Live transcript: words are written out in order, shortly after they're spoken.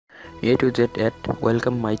A to Z at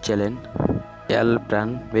welcome my channel, L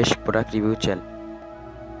brand best product review channel.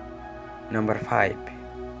 Number 5.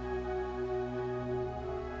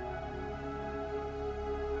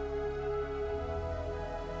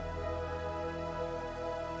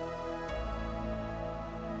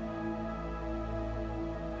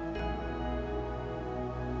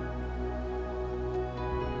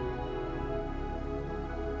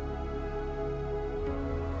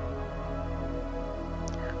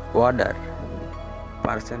 Order,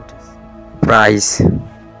 percentage, price.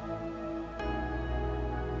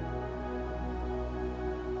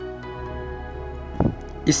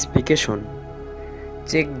 Specification.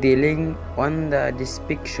 Check the link on the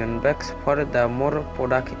description box for the more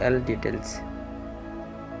product details.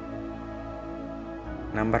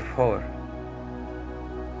 Number 4.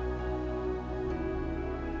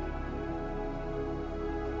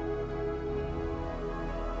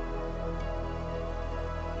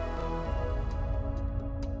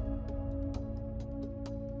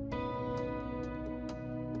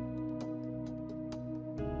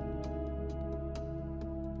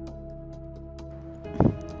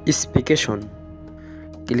 Specification.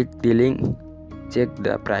 Click the link, check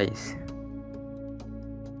the price.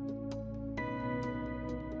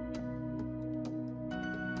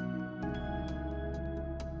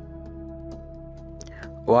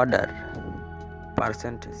 Order,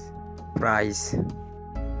 percentage, price.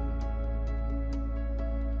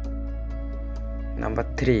 Number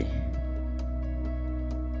 3.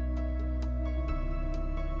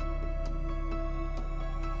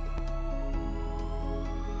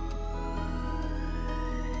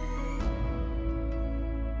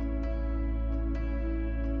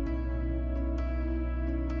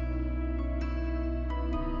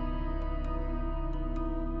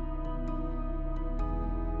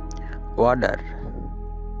 Order,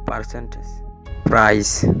 percentage,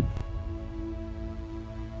 price.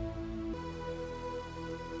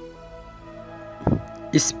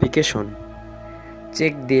 Specification.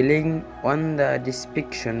 Check the link on the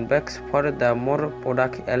description box for the more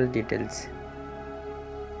product details.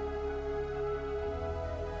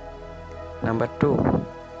 Number 2.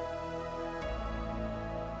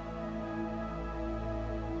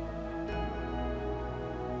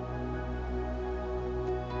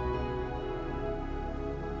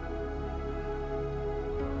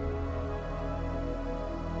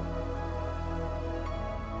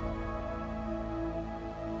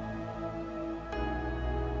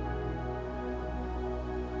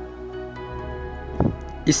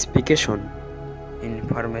 Specification.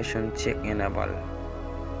 Information check enable.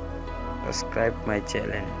 Subscribe my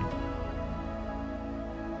channel.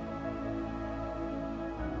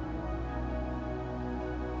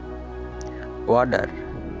 Order,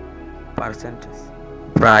 percentage,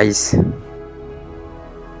 price.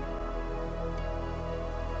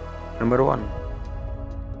 Number 1.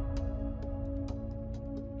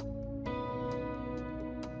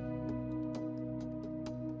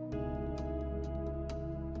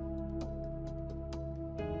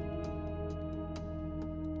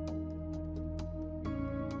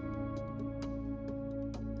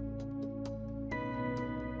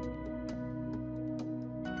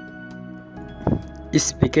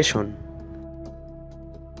 Specification.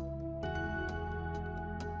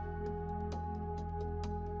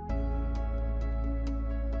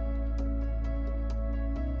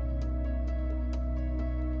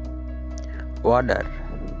 Order,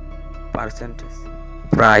 percentage,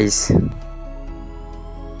 price.